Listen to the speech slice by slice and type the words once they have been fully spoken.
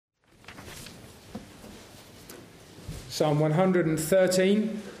Psalm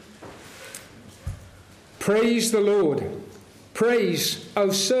 113. Praise the Lord. Praise, O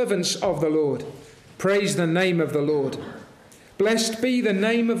servants of the Lord. Praise the name of the Lord. Blessed be the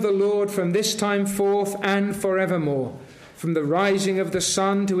name of the Lord from this time forth and forevermore. From the rising of the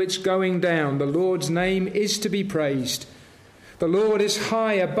sun to its going down, the Lord's name is to be praised. The Lord is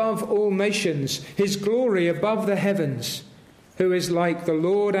high above all nations, his glory above the heavens. Who is like the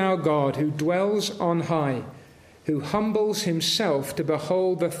Lord our God, who dwells on high, who humbles himself to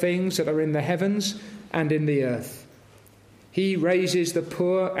behold the things that are in the heavens and in the earth. He raises the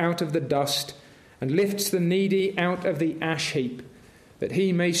poor out of the dust and lifts the needy out of the ash heap, that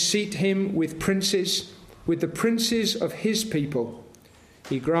he may seat him with princes, with the princes of his people.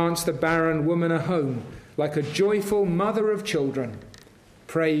 He grants the barren woman a home, like a joyful mother of children.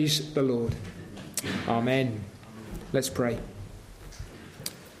 Praise the Lord. Amen. Let's pray.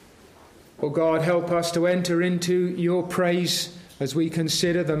 Oh God, help us to enter into your praise as we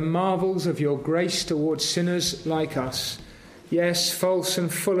consider the marvels of your grace towards sinners like us. Yes, false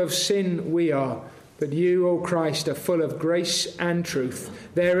and full of sin we are, but you, O Christ, are full of grace and truth.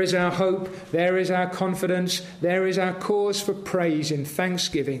 There is our hope, there is our confidence, there is our cause for praise in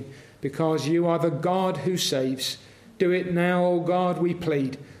thanksgiving, because you are the God who saves. Do it now, O God, we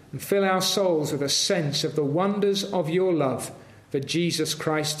plead, and fill our souls with a sense of the wonders of your love. For Jesus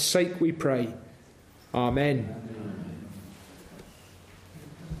Christ's sake we pray. Amen.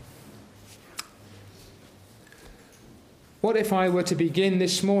 What if I were to begin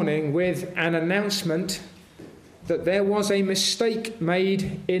this morning with an announcement that there was a mistake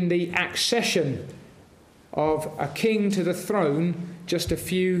made in the accession of a king to the throne just a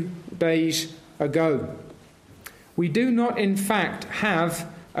few days ago? We do not, in fact, have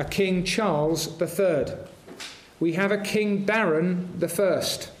a King Charles III. We have a King Darren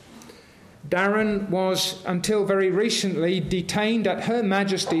I. Darren was, until very recently, detained at Her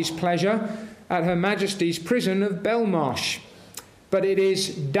Majesty's pleasure at Her Majesty's prison of Belmarsh. But it is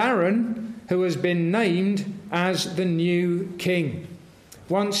Darren who has been named as the new king.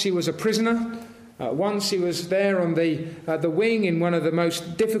 Once he was a prisoner. Once he was there on the wing in one of the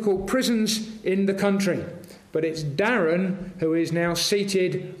most difficult prisons in the country. But it's Darren who is now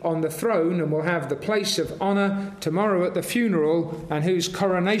seated on the throne and will have the place of honour tomorrow at the funeral, and whose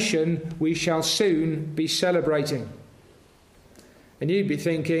coronation we shall soon be celebrating. And you'd be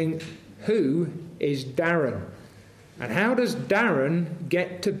thinking, who is Darren? And how does Darren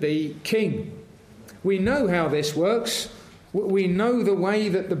get to be king? We know how this works. We know the way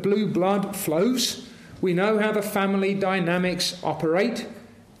that the blue blood flows. We know how the family dynamics operate.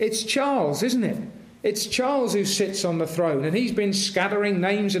 It's Charles, isn't it? It's Charles who sits on the throne, and he's been scattering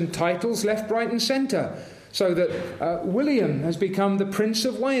names and titles left, right and centre, so that William has become the Prince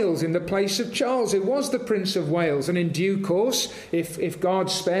of Wales in the place of Charles, who was the Prince of Wales. And in due course, if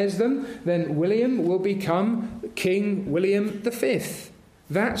God spares them, then William will become King William V.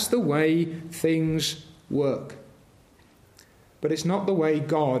 That's the way things work. But it's not the way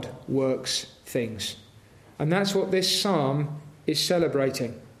God works things. And that's what this psalm is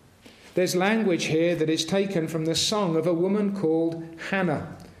celebrating. There's language here that is taken from the song of a woman called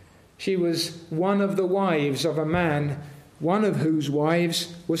Hannah. She was one of the wives of a man, one of whose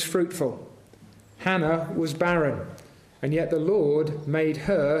wives was fruitful. Hannah was barren, and yet the Lord made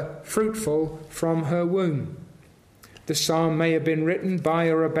her fruitful from her womb. The psalm may have been written by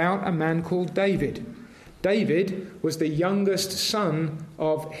or about a man called David. David was the youngest son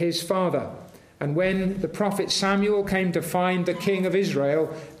of his father. And when the prophet Samuel came to find the king of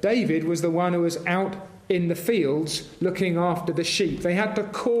Israel, David was the one who was out in the fields looking after the sheep. They had to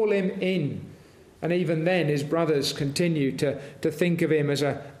call him in. And even then his brothers continued to think of him as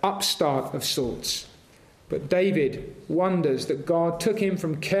an upstart of sorts. But David wonders that God took him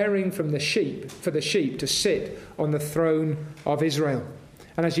from caring for the sheep to sit on the throne of Israel.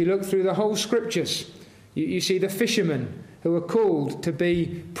 And as you look through the whole scriptures, you see the fishermen who are called to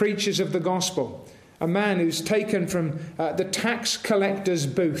be preachers of the gospel. A man who's taken from the tax collector's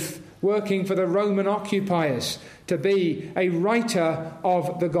booth, working for the Roman occupiers, to be a writer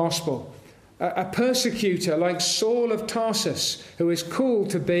of the gospel. A persecutor like Saul of Tarsus, who is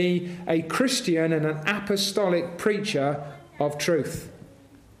called to be a Christian and an apostolic preacher of truth.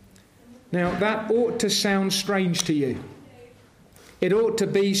 Now, that ought to sound strange to you. It ought to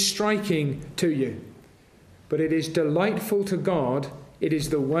be striking to you. But it is delightful to God. It is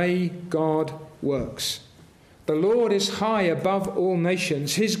the way God works. The Lord is high above all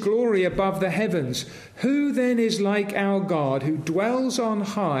nations, his glory above the heavens. Who then is like our God, who dwells on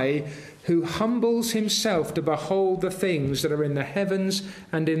high, who humbles himself to behold the things that are in the heavens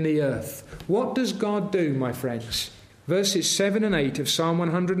and in the earth? What does God do, my friends? Verses 7 and 8 of Psalm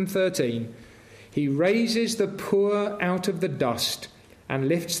 113, he raises the poor out of the dust and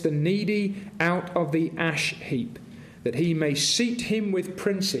lifts the needy out of the ash heap, that he may seat him with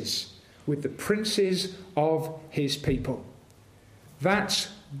princes, with the princes of his people. That's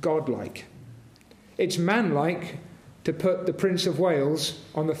godlike. It's manlike to put the Prince of Wales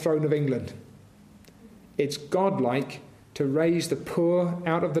on the throne of England. It's godlike to raise the poor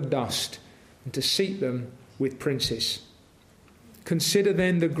out of the dust and to seat them with princes. Consider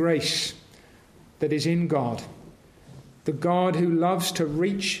then the grace that is in God, the God who loves to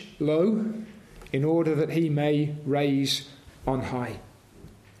reach low in order that he may raise on high.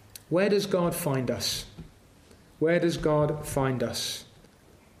 Where does God find us? Where does God find us?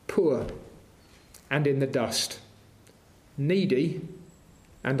 Poor and in the dust, needy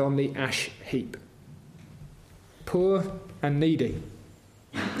and on the ash heap. Poor and needy.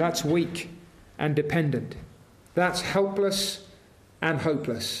 That's weak and dependent. That's helpless and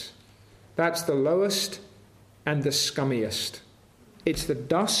hopeless. That's the lowest and the scummiest. It's the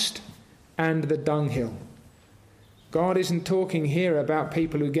dust and the dunghill. God isn't talking here about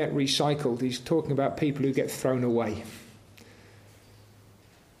people who get recycled. He's talking about people who get thrown away.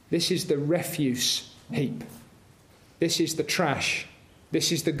 This is the refuse heap. This is the trash.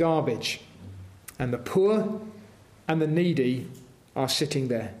 This is the garbage. And the poor and the needy are sitting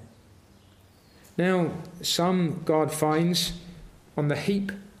there. Now, some God finds on the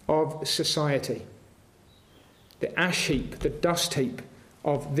heap of society, the ash heap, the dust heap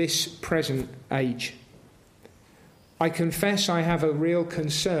of this present age. I confess I have a real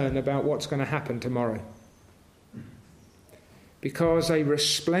concern about what's going to happen tomorrow, because a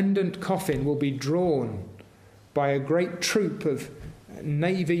resplendent coffin will be drawn by a great troop of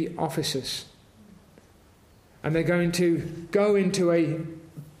Navy officers, and they're going to go into a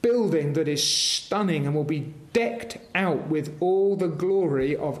building that is stunning and will be decked out with all the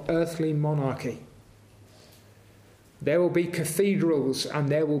glory of earthly monarchy. There will be cathedrals and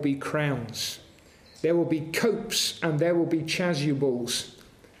there will be crowns. There will be copes and there will be chasubles.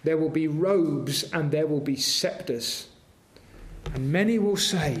 There will be robes and there will be scepters. And many will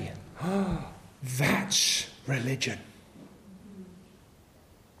say, "Oh, that's religion.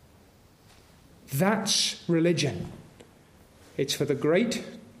 That's religion. It's for the great,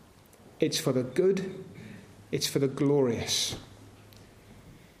 it's for the good, it's for the glorious.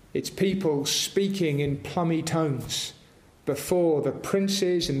 It's people speaking in plummy tones before the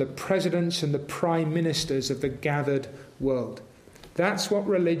princes and the presidents and the prime ministers of the gathered world. That's what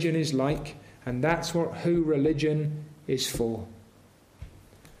religion is like, and that's who religion is for."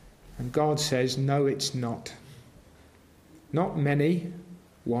 And God says, no, it's not. Not many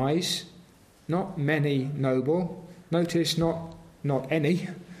wise, not many noble. Notice not any.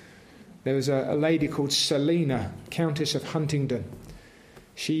 There was a lady called Selina, Countess of Huntingdon.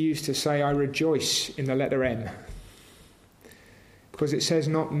 She used to say, "I rejoice in the letter M," because it says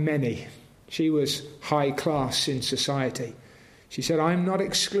not many. She was high class in society. She said, "I'm not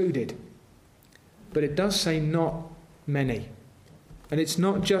excluded." But it does say not many. And it's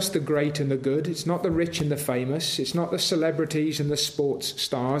not just the great and the good. It's not the rich and the famous. It's not the celebrities and the sports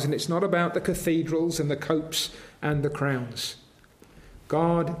stars. And it's not about the cathedrals and the copes and the crowns.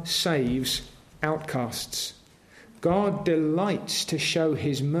 God saves outcasts. God delights to show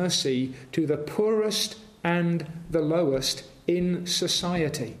his mercy to the poorest and the lowest in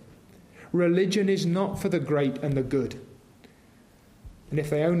society. Religion is not for the great and the good. And if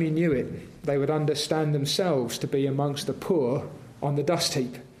they only knew it, they would understand themselves to be amongst the poor on the dust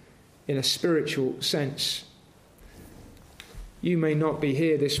heap in a spiritual sense. You may not be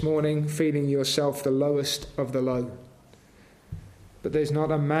here this morning feeling yourself the lowest of the low. But there's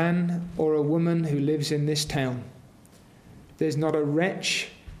not a man or a woman who lives in this town. There's not a wretch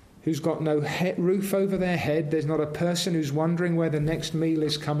who's got no roof over their head. There's not a person who's wondering where the next meal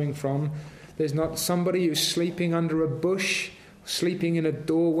is coming from. There's not somebody who's sleeping under a bush, sleeping in a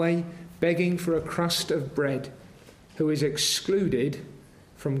doorway, begging for a crust of bread, who is excluded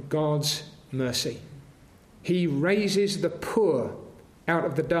from God's mercy. He raises the poor out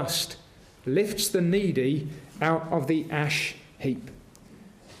of the dust, lifts the needy out of the ash heap.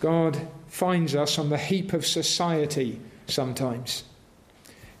 God finds us on the heap of society sometimes.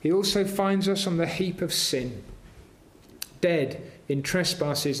 He also finds us on the heap of sin, dead in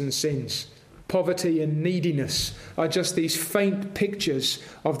trespasses and sins. Poverty and neediness are just these faint pictures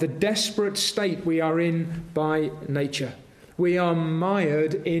of the desperate state we are in by nature. We are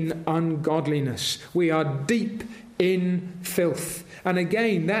mired in ungodliness. We are deep in filth. And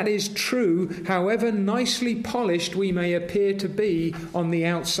again, that is true however nicely polished we may appear to be on the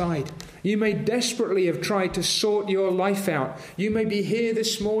outside. You may desperately have tried to sort your life out. You may be here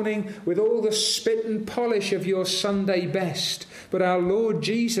this morning with all the spit and polish of your Sunday best. But our Lord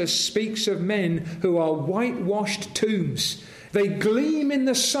Jesus speaks of men who are whitewashed tombs. They gleam in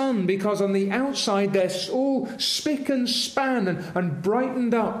the sun because on the outside they're all spick and span and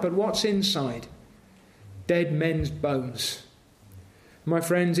brightened up. But what's inside? Dead men's bones. My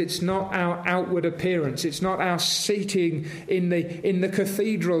friends, it's not our outward appearance. It's not our seating in the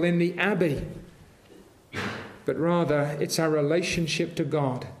cathedral, in the abbey. But rather, it's our relationship to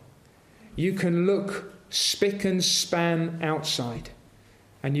God. You can look spick and span outside,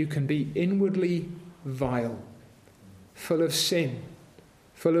 and you can be inwardly vile, full of sin,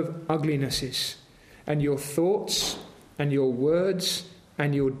 full of uglinesses, and your thoughts and your words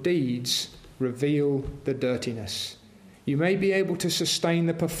and your deeds reveal the dirtiness. You may be able to sustain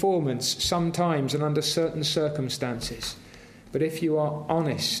the performance sometimes and under certain circumstances, but if you are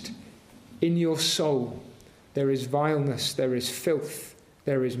honest, in your soul there is vileness, there is filth,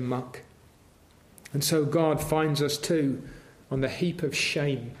 there is muck. And so God finds us too on the heap of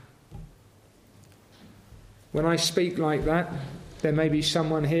shame. When I speak like that, there may be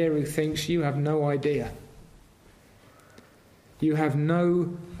someone here who thinks you have no idea. You have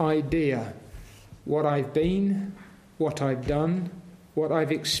no idea what I've been, what I've done, what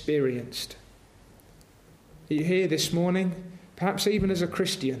I've experienced. You're here this morning, perhaps even as a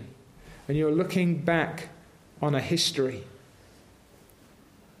Christian, and you're looking back on a history,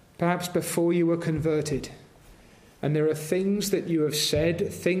 perhaps before you were converted, and there are things that you have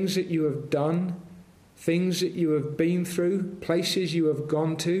said, things that you have done, things that you have been through, places you have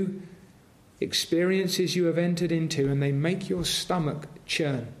gone to, experiences you have entered into, and they make your stomach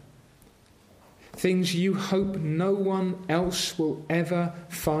churn. Things you hope no one else will ever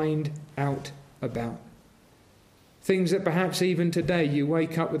find out about. Things that perhaps even today you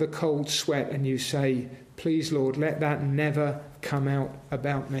wake up with a cold sweat and you say, please Lord, let that never come out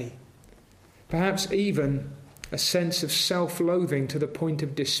about me. Perhaps even a sense of self-loathing to the point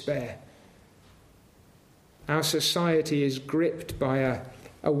of despair. Our society is gripped by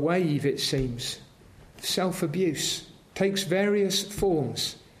a wave, it seems. Self-abuse takes various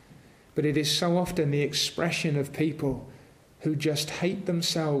forms. But it is so often the expression of people who just hate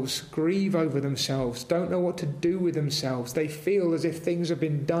themselves, grieve over themselves, don't know what to do with themselves. They feel as if things have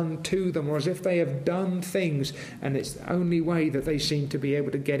been done to them or as if they have done things, and it's the only way that they seem to be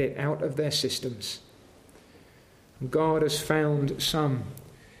able to get it out of their systems. God has found some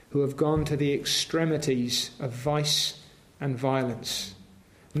who have gone to the extremities of vice and violence,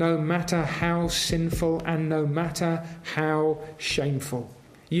 no matter how sinful and no matter how shameful.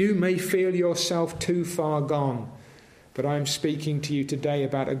 You may feel yourself too far gone, but I'm speaking to you today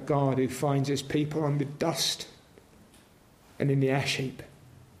about a God who finds his people on the dust and in the ash heap.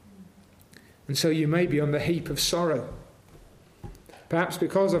 And so you may be on the heap of sorrow, perhaps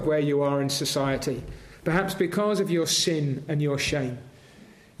because of where you are in society, perhaps because of your sin and your shame.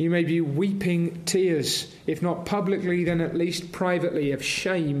 You may be weeping tears, if not publicly, then at least privately, of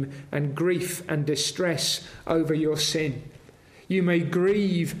shame and grief and distress over your sin. You may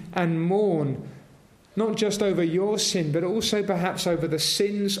grieve and mourn, not just over your sin, but also perhaps over the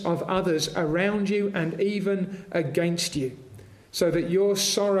sins of others around you and even against you. So that your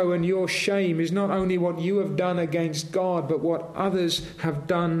sorrow and your shame is not only what you have done against God, but what others have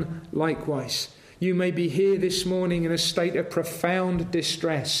done likewise. You may be here this morning in a state of profound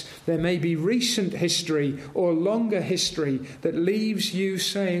distress. There may be recent history or longer history that leaves you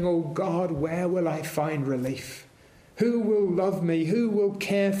saying, oh God, where will I find relief? Who will love me? Who will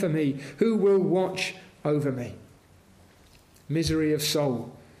care for me? Who will watch over me? Misery of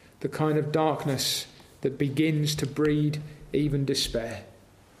soul, the kind of darkness that begins to breed even despair.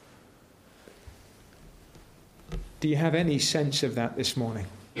 Do you have any sense of that this morning?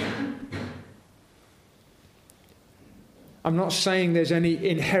 I'm not saying there's any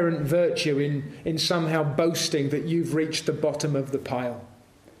inherent virtue in somehow boasting that you've reached the bottom of the pile.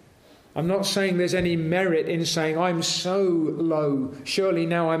 I'm not saying there's any merit in saying, I'm so low, surely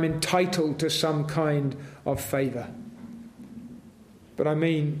now I'm entitled to some kind of favour. But I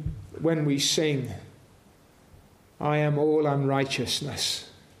mean, when we sing, I am all unrighteousness,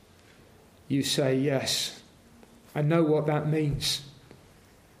 you say, yes, I know what that means.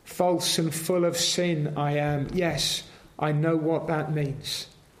 False and full of sin I am, yes, I know what that means.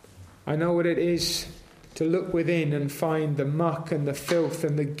 I know what it is to look within and find the muck and the filth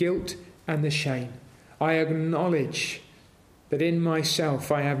and the guilt and the shame. I acknowledge that in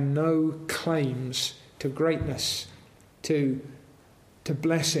myself I have no claims to greatness, to to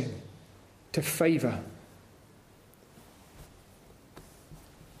blessing, to favour.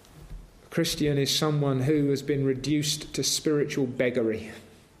 A Christian is someone who has been reduced to spiritual beggary,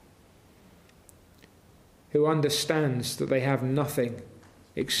 who understands that they have nothing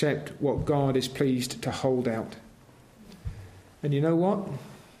except what God is pleased to hold out. And you know what?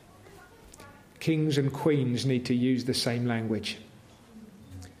 Kings and queens need to use the same language.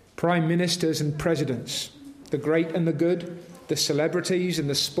 Prime ministers and presidents, the great and the good, the celebrities and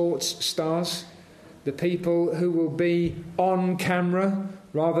the sports stars, the people who will be on camera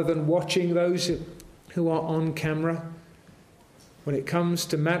rather than watching those who are on camera. When it comes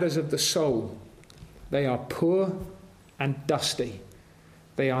to matters of the soul, they are poor and dusty.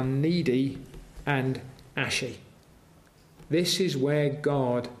 They are needy and ashy. This is where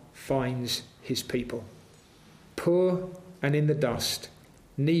God finds his people. Poor and in the dust,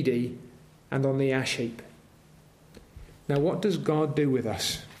 needy and on the ash heap. Now, what does God do with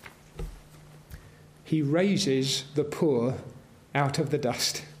us? He raises the poor out of the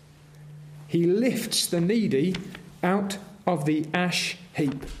dust. He lifts the needy out of the ash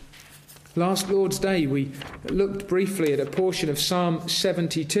heap. Last Lord's Day, we looked briefly at a portion of Psalm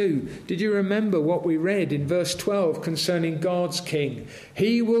 72. Did you remember what we read in verse 12 concerning God's King?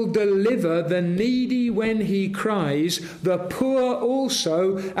 He will deliver the needy when he cries, the poor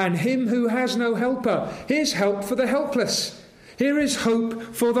also, and him who has no helper. Here's help for the helpless. Here is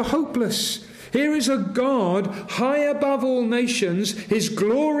hope for the hopeless. Here is a God high above all nations, his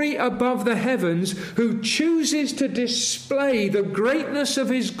glory above the heavens, who chooses to display the greatness of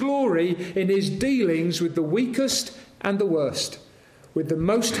his glory in his dealings with the weakest and the worst, with the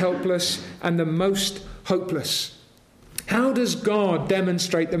most helpless and the most hopeless. How does God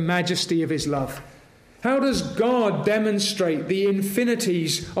demonstrate the majesty of his love? How does God demonstrate the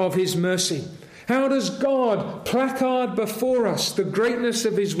infinities of his mercy? How does God placard before us the greatness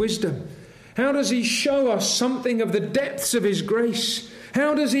of his wisdom? How does he show us something of the depths of his grace?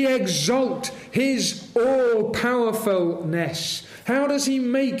 How does he exalt his all-powerfulness? How does he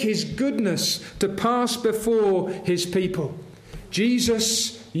make his goodness to pass before his people?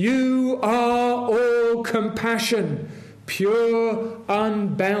 Jesus, you are all compassion, pure,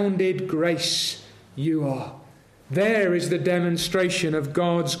 unbounded grace. You are. There is the demonstration of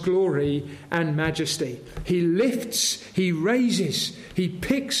God's glory and majesty. He lifts, he raises, he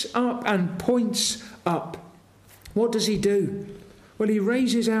picks up and points up. What does he do? Well, he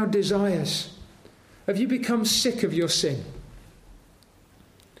raises our desires. Have you become sick of your sin?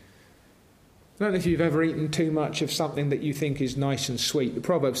 I don't know if you've ever eaten too much of something that you think is nice and sweet. The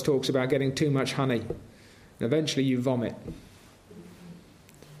Proverbs talks about getting too much honey, and eventually you vomit.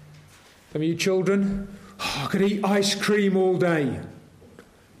 Some of you children, I could eat ice cream all day.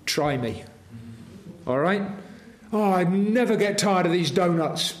 Try me. All right? Oh, I'd never get tired of these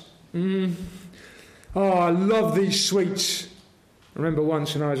donuts. Oh, I love these sweets. I remember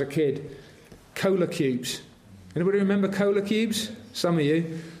once when I was a kid, cola cubes. Anybody remember cola cubes? Some of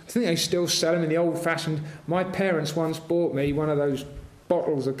you. I think they still sell them in the old-fashioned. My parents once bought me one of those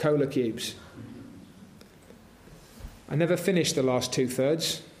bottles of cola cubes. I never finished the last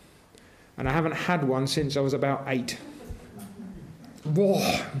 2/3. And I haven't had one since I was about 8.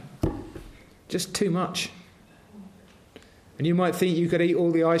 Whoa! Just too much. And you might think you could eat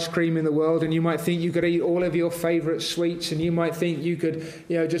all the ice cream in the world, and you might think you could eat all of your favourite sweets, and you might think you could,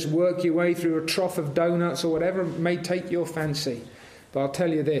 just work your way through a trough of donuts or whatever may take your fancy. But I'll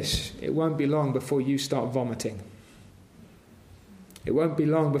tell you this, it won't be long before you start vomiting. It won't be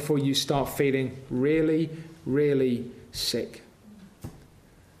long before you start feeling really, really sick.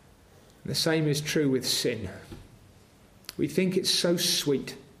 The same is true with sin. We think it's so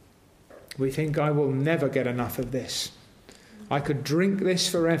sweet. We think, I will never get enough of this. I could drink this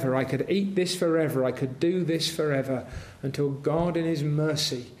forever. I could eat this forever. I could do this forever, until God in his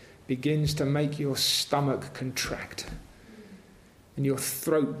mercy begins to make your stomach contract and your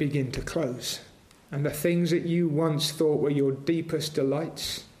throat begin to close. And the things that you once thought were your deepest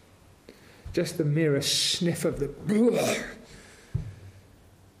delights, just the merest sniff of the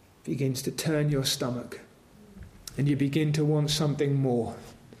begins to turn your stomach, and you begin to want something more,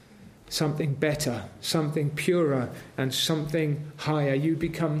 something better, something purer, and something higher. You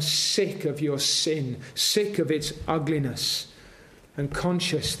become sick of your sin, sick of its ugliness, and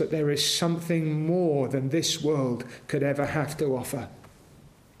conscious that there is something more than this world could ever have to offer.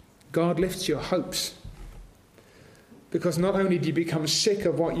 God lifts your hopes, because not only do you become sick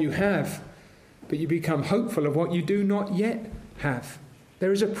of what you have, but you become hopeful of what you do not yet have.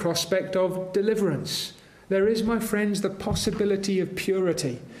 There is a prospect of deliverance. There is, my friends, the possibility of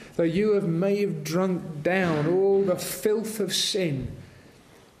purity. Though you may have drunk down all the filth of sin,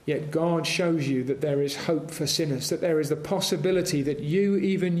 Yet God shows you that there is hope for sinners, that there is the possibility that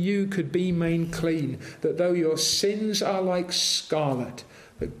even you could be made clean, that though your sins are like scarlet,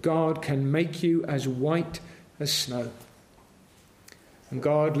 that God can make you as white as snow. And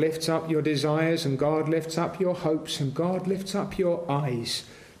God lifts up your desires, and God lifts up your hopes, and God lifts up your eyes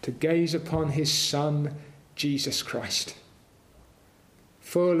to gaze upon his Son, Jesus Christ,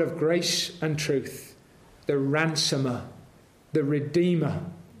 full of grace and truth, the ransomer, the redeemer,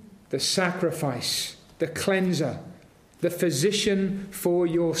 the sacrifice, the cleanser, the physician for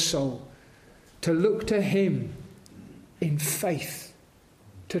your soul. To look to him in faith,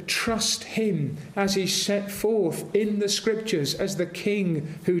 to trust him as he's set forth in the Scriptures as the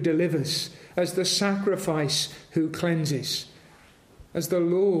King who delivers, as the sacrifice who cleanses, as the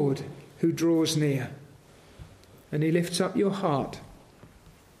Lord who draws near. And he lifts up your heart,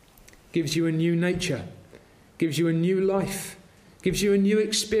 gives you a new nature, gives you a new life, gives you a new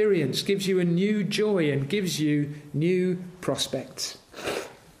experience, gives you a new joy, and gives you new prospects.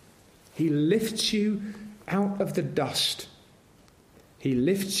 He lifts you out of the dust. He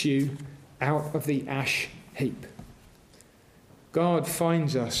lifts you out of the ash heap. God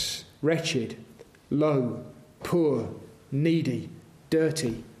finds us wretched, low, poor, needy,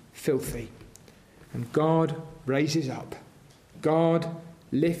 dirty, filthy. And God raises up. God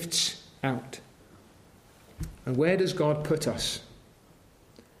lifts out. And where does God put us?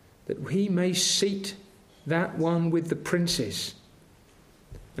 That he may seat that one with the princes.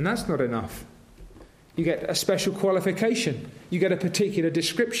 And that's not enough. You get a special qualification. You get a particular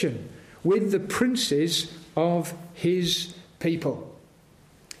description. With the princes of his people.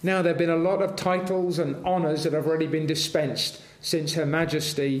 Now, there have been a lot of titles and honours that have already been dispensed since Her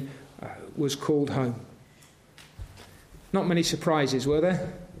Majesty was called home. Not many surprises, were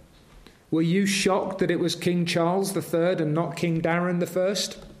there? Were you shocked that it was King Charles III and not King Darren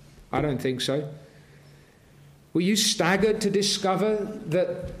I? I don't think so. Were you staggered to discover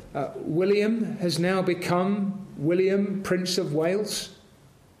that William has now become William, Prince of Wales?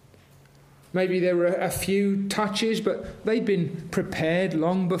 Maybe there were a few touches, but they'd been prepared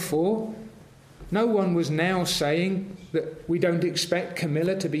long before. No one was now saying that we don't expect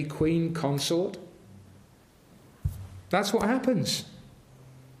Camilla to be Queen Consort. That's what happens.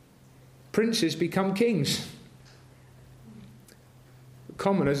 Princes become kings.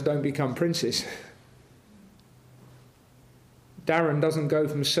 Commoners don't become princes. Darren doesn't go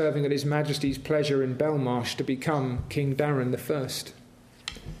from serving at His Majesty's pleasure in Belmarsh to become King Darren I,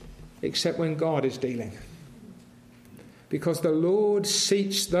 except when God is dealing. Because the Lord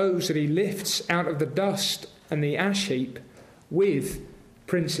seats those that he lifts out of the dust and the ash heap with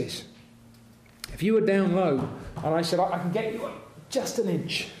princes. If you were down low and I said, I can get you just an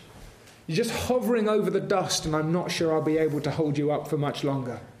inch, you're just hovering over the dust and I'm not sure I'll be able to hold you up for much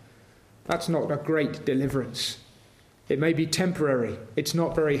longer. That's not a great deliverance. It may be temporary. It's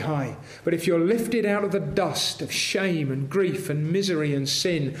not very high. But if you're lifted out of the dust of shame and grief and misery and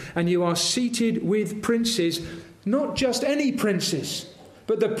sin, and you are seated with princes, not just any princes,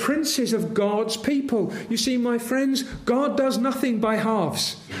 but the princes of God's people. You see, my friends, God does nothing by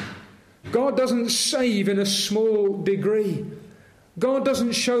halves. God doesn't save in a small degree. God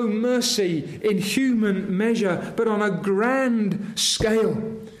doesn't show mercy in human measure, but on a grand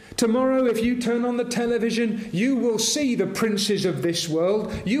scale. Tomorrow, if you turn on the television, you will see the princes of this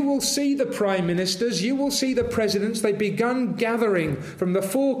world. You will see the prime ministers. You will see the presidents. They've begun gathering from the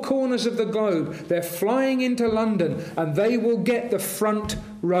four corners of the globe. They're flying into London, and they will get the front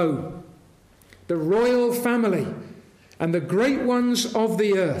row. The royal family and the great ones of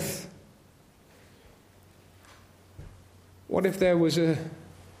the earth. What if there was a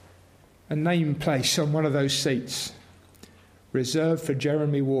name place on one of those seats? Reserved for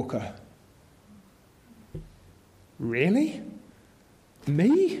Jeremy Walker. Really?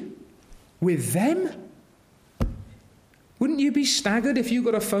 Me? With them? Wouldn't you be staggered if you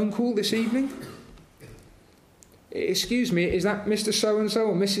got a phone call this evening? Excuse me, is that Mr. So-and-so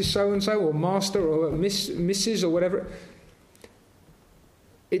or Mrs. So-and-so or Master or Mrs. or whatever?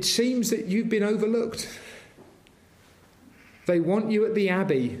 It seems that you've been overlooked. They want you at the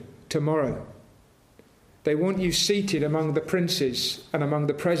Abbey tomorrow. They want you seated among the princes and among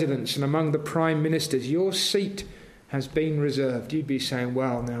the presidents and among the prime ministers. Your seat has been reserved. You'd be saying,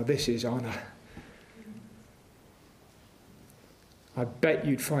 well, now this is honour. I bet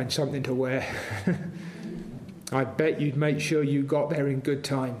you'd find something to wear. I bet you'd make sure you got there in good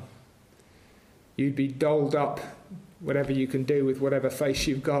time. You'd be dolled up, whatever you can do with whatever face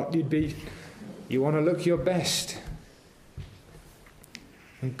you've got. You want to look your best.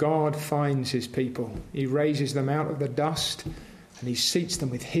 And God finds his people. He raises them out of the dust and he seats them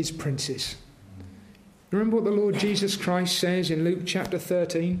with his princes. Remember what the Lord Jesus Christ says in Luke chapter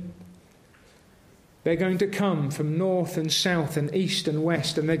 13? They're going to come from north and south and east and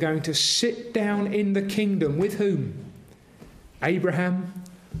west, and they're going to sit down in the kingdom with whom? Abraham,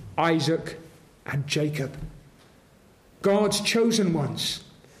 Isaac, and Jacob. God's chosen ones,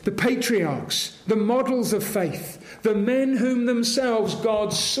 the patriarchs, the models of faith, the men whom themselves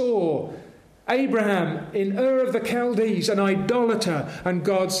God saw. Abraham in Ur of the Chaldees, an idolater, and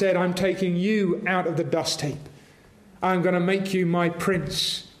God said, I'm taking you out of the dust heap. I'm going to make you my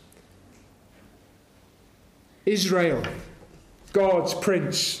prince. Israel, God's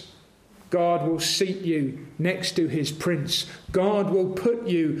prince. God will seat you next to his prince. God will put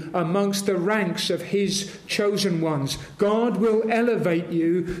you amongst the ranks of his chosen ones. God will elevate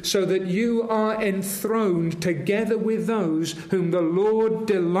you so that you are enthroned together with those whom the Lord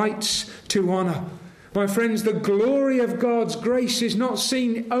delights to honour. My friends, the glory of God's grace is not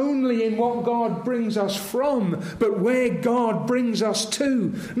seen only in what God brings us from, but where God brings us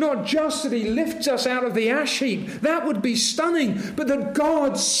to. Not just that he lifts us out of the ash heap, that would be stunning, but that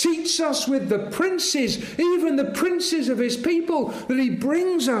God seats us with the princes, even the princes of his people, that he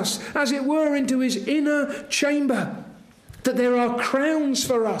brings us, as it were, into his inner chamber. That there are crowns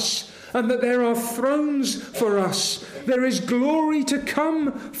for us, and that there are thrones for us. There is glory to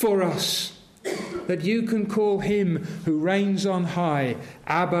come for us. That you can call him who reigns on high,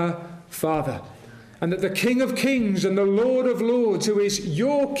 Abba, Father. And that the King of Kings and the Lord of Lords, who is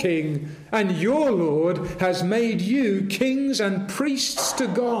your King and your Lord, has made you kings and priests to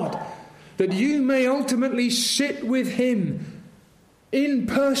God. That you may ultimately sit with him in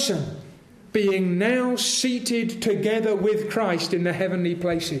person, being now seated together with Christ in the heavenly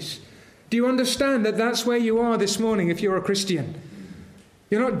places. Do you understand that that's where you are this morning if you're a Christian?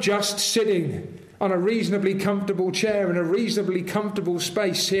 You're not just sitting on a reasonably comfortable chair in a reasonably comfortable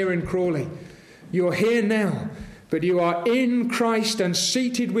space here in Crawley. You're here now, but you are in Christ and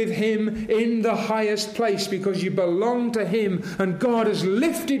seated with him in the highest place because you belong to him, and God has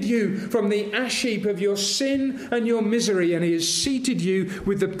lifted you from the ash heap of your sin and your misery, and he has seated you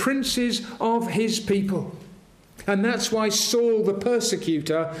with the princes of his people. And that's why Saul the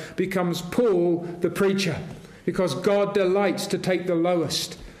persecutor becomes Paul the preacher. Because God delights to take the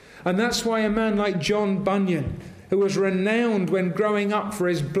lowest. And that's why a man like John Bunyan, who was renowned when growing up for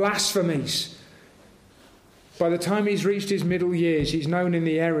his blasphemies, by the time he's reached his middle years, he's known in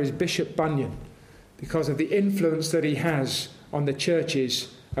the area as Bishop Bunyan, because of the influence that he has on the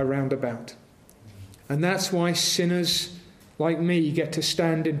churches around about. And that's why sinners like me get to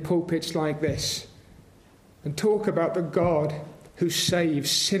stand in pulpits like this and talk about the God who saves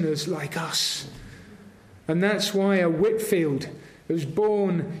sinners like us. And that's why a Whitfield, who's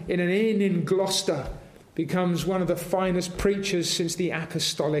born in an inn in Gloucester, becomes one of the finest preachers since the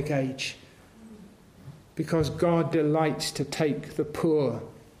apostolic age. Because God delights to take the poor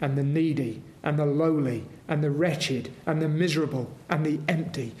and the needy and the lowly and the wretched and the miserable and the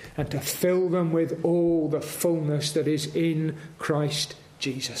empty, and to fill them with all the fullness that is in Christ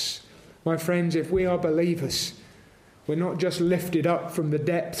Jesus. My friends, if we are believers, we're not just lifted up from the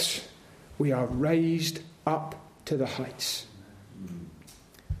depths, we are raised up to the heights.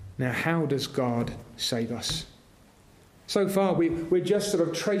 Now, how does God save us? So far, we're just sort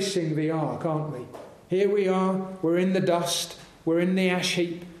of tracing the arc, aren't we? Here we are, we're in the dust, we're in the ash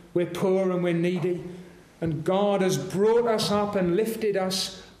heap, we're poor and we're needy, and God has brought us up and lifted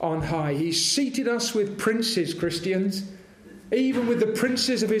us on high. He's seated us with princes, Christians, even with the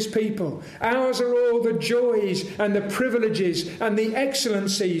princes of his people. Ours are all the joys and the privileges and the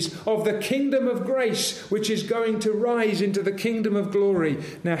excellencies of the kingdom of grace, which is going to rise into the kingdom of glory.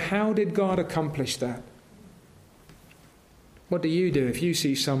 Now, how did God accomplish that? What do you do if you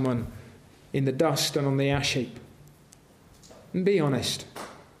see someone in the dust and on the ash heap? And be honest.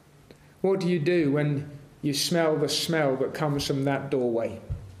 What do you do when you smell the smell that comes from that doorway?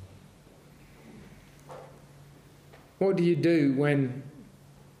 What do you do when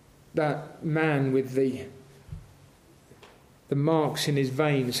that man with the marks in his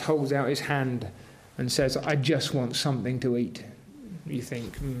veins holds out his hand and says, I just want something to eat? You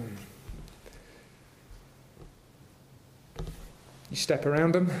think, You step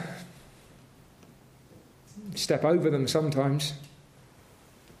around them. You step over them sometimes.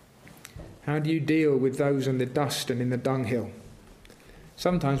 How do you deal with those in the dust and in the dunghill?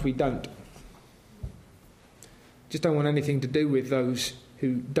 Sometimes we don't. Just don't want anything to do with those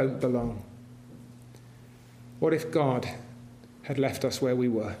who don't belong. What if God had left us where we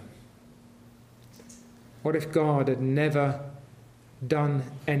were? What if God had never done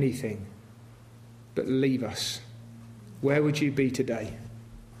anything but leave us where would you be today?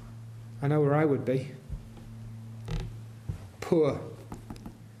 I know where I would be. Poor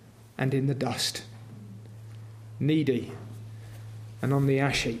and in the dust, needy and on the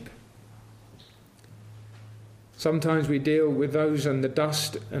ash heap. Sometimes we deal with those on the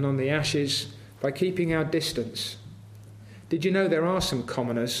dust and on the ashes by keeping our distance. Did you know there are some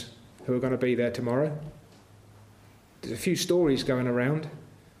commoners who are going to be there tomorrow? There's a few stories going around.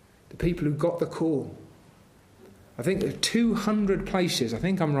 The people who got the call. I think there are 200 places, I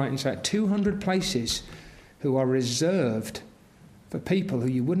think I'm right in saying 200 places who are reserved for people who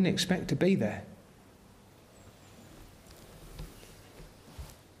you wouldn't expect to be there.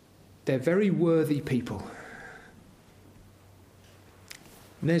 They're very worthy people.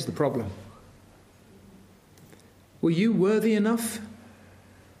 And there's the problem. Were you worthy enough?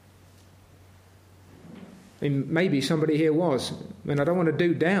 I mean, maybe somebody here was. I mean, I don't want to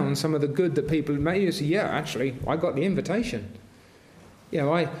do down some of the good that people may say, yeah, actually, I got the invitation. You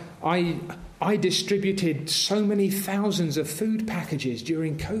know, I distributed so many thousands of food packages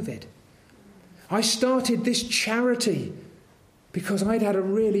during COVID. I started this charity because I'd had a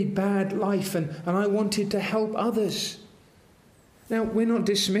really bad life and I wanted to help others. Now, we're not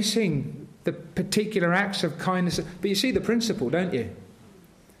dismissing the particular acts of kindness, but you see the principle, don't you?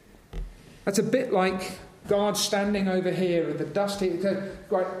 That's a bit like God standing over here at the dusty.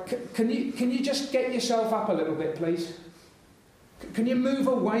 Right, can you just get yourself up a little bit, please? Can you move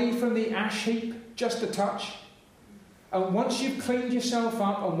away from the ash heap just a touch? And once you've cleaned yourself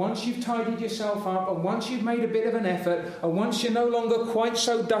up, and once you've tidied yourself up, and once you've made a bit of an effort, and once you're no longer quite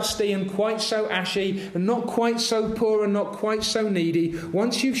so dusty and quite so ashy, and not quite so poor and not quite so needy,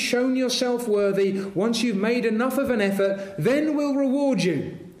 once you've shown yourself worthy, once you've made enough of an effort, then we'll reward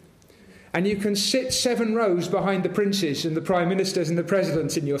you. And you can sit 7 rows behind the princes and the prime ministers and the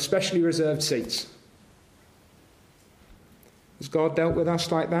presidents in your specially reserved seats. Has God dealt with us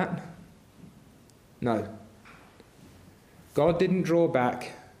like that? No. God didn't draw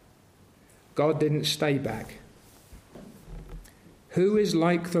back. God didn't stay back. Who is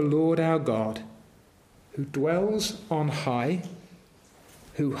like the Lord our God, who dwells on high,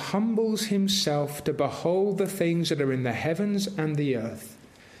 who humbles himself to behold the things that are in the heavens and the earth?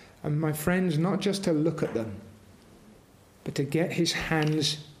 And my friends, not just to look at them, but to get his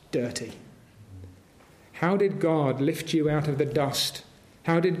hands dirty. How did God lift you out of the dust?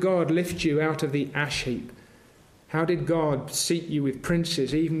 How did God lift you out of the ash heap? How did God seat you with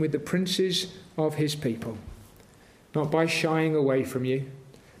princes, even with the princes of his people? Not by shying away from you,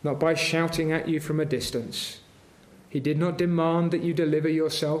 not by shouting at you from a distance. He did not demand that you deliver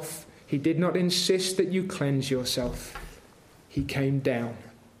yourself. He did not insist that you cleanse yourself. He came down.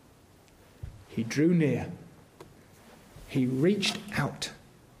 He drew near. He reached out.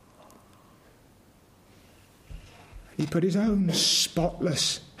 He put his own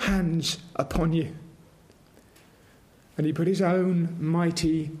spotless hands upon you. And he put his own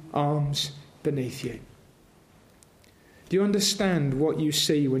mighty arms beneath you. Do you understand what you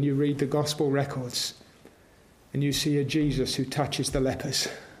see when you read the gospel records and you see a Jesus who touches the lepers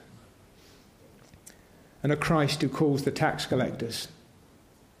and a Christ who calls the tax collectors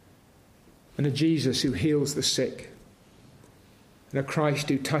and a Jesus who heals the sick and a Christ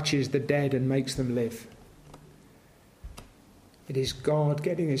who touches the dead and makes them live? It is God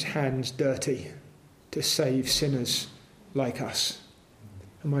getting his hands dirty to save sinners like us.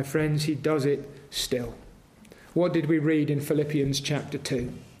 And my friends, he does it still. What did we read in Philippians chapter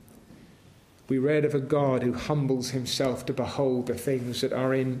 2? We read of a God who humbles himself to behold the things that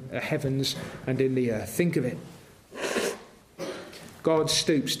are in the heavens and in the earth. Think of it. God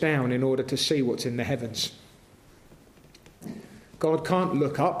stoops down in order to see what's in the heavens. God can't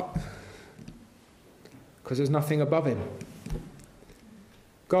look up because there's nothing above him.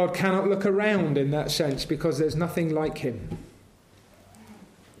 God cannot look around in that sense because there's nothing like him.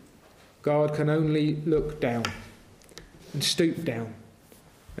 God can only look down and stoop down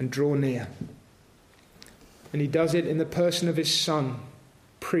and draw near. And he does it in the person of his Son,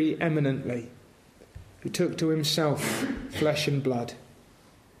 preeminently, who took to himself flesh and blood,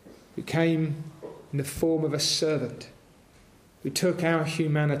 who came in the form of a servant, who took our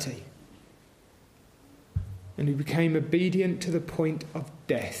humanity, and who became obedient to the point of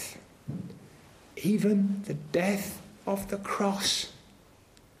death, even the death of the cross.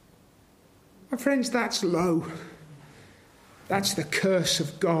 My friends, that's low. That's the curse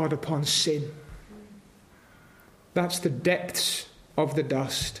of God upon sin. That's the depths of the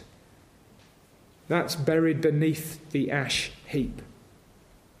dust. That's buried beneath the ash heap.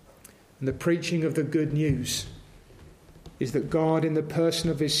 And the preaching of the good news is that God, in the person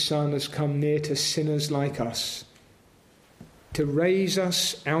of his Son, has come near to sinners like us to raise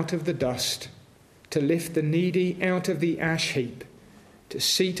us out of the dust, to lift the needy out of the ash heap, to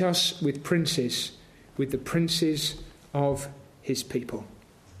seat us with princes, with the princes of his people.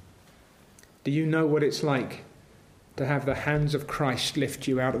 Do you know what it's like to have the hands of Christ lift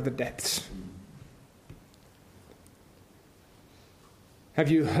you out of the depths? Have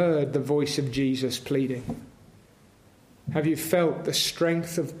you heard the voice of Jesus pleading? Have you felt the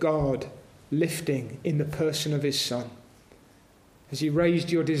strength of God lifting in the person of his Son? As you raised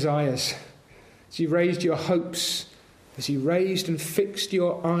your desires, as you raised your hopes, as you raised and fixed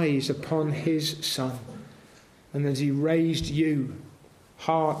your eyes upon his Son, and as he raised you,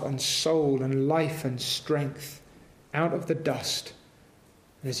 heart and soul and life and strength, out of the dust,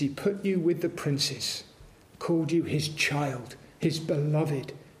 and as he put you with the princes, called you his child, his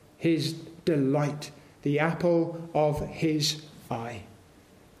beloved, his delight, the apple of his eye,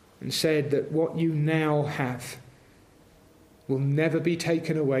 and said that what you now have will never be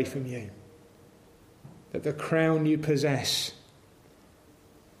taken away from you, that the crown you possess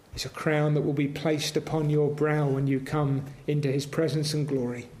is a crown that will be placed upon your brow when you come into his presence and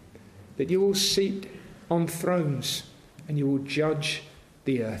glory, that you will sit on thrones and you will judge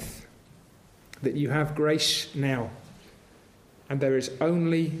the earth, that you have grace now and there is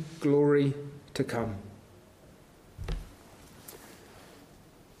only glory to come.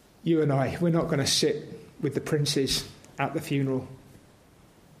 You and I, we're not going to sit with the princes at the funeral.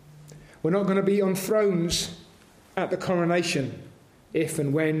 We're not going to be on thrones at the coronation, if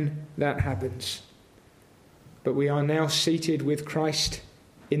and when that happens. But we are now seated with Christ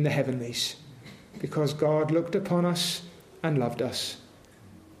in the heavenlies, because God looked upon us and loved us.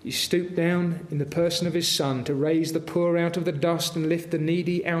 He stooped down in the person of his Son to raise the poor out of the dust and lift the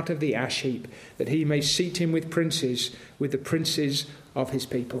needy out of the ash heap, that he may seat him with princes, with the princes of his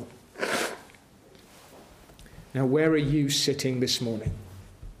people. Now, where are you sitting this morning?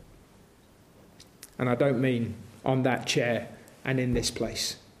 And I don't mean on that chair and in this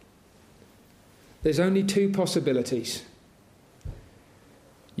place. There's only two possibilities.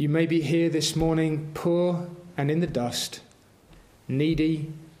 You may be here this morning poor and in the dust,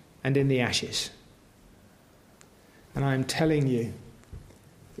 needy and in the ashes. And I am telling you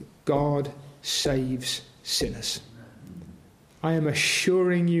that God saves sinners. I am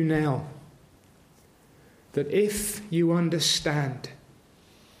assuring you now that if you understand,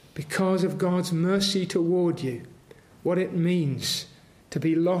 because of God's mercy toward you, what it means to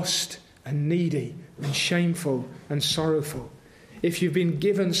be lost and needy and shameful and sorrowful, if you've been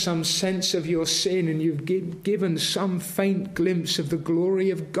given some sense of your sin and you've given some faint glimpse of the glory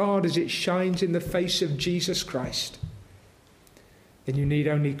of God as it shines in the face of Jesus Christ, then you need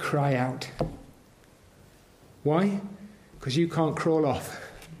only cry out. Why? Because you can't crawl off.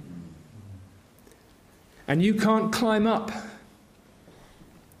 And you can't climb up.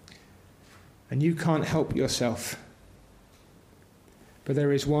 And you can't help yourself. But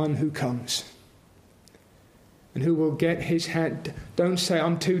there is one who comes and who will get his hand. Don't say,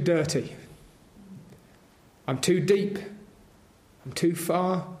 I'm too dirty. I'm too deep. I'm too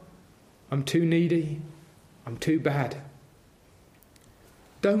far. I'm too needy. I'm too bad.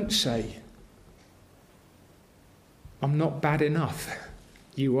 Don't say, I'm not bad enough.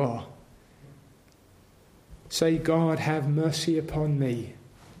 You are. Say, God, have mercy upon me,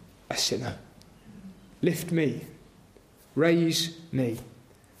 a sinner. Lift me. Raise me.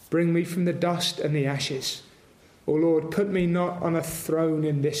 Bring me from the dust and the ashes. O Lord, put me not on a throne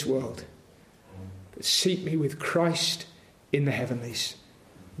in this world, but seat me with Christ in the heavenlies.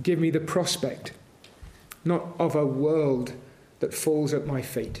 Give me the prospect, not of a world that falls at my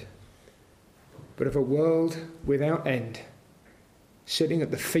feet, but of a world without end, sitting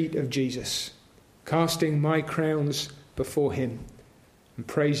at the feet of Jesus, casting my crowns before him and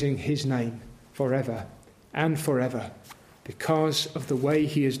praising his name forever and forever because of the way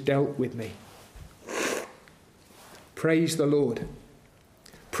he has dealt with me. Praise the Lord.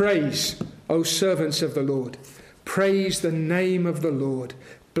 Praise, O servants of the Lord. Praise the name of the Lord.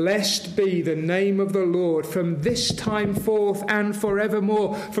 Blessed be the name of the Lord from this time forth and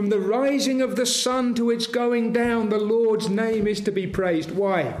forevermore. From the rising of the sun to its going down, the Lord's name is to be praised.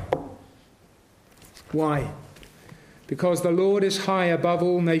 Why? Why? Because the Lord is high above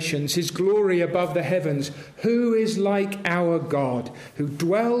all nations, his glory above the heavens. Who is like our God, who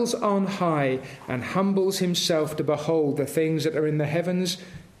dwells on high and humbles himself to behold the things that are in the heavens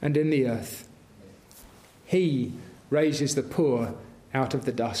and in the earth? He raises the poor out of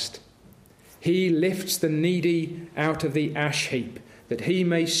the dust. He lifts the needy out of the ash heap, that he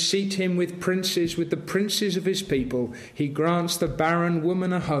may seat him with princes, with the princes of his people. He grants the barren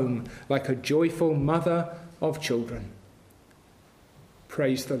woman a home, like a joyful mother of children.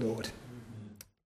 Praise the Lord.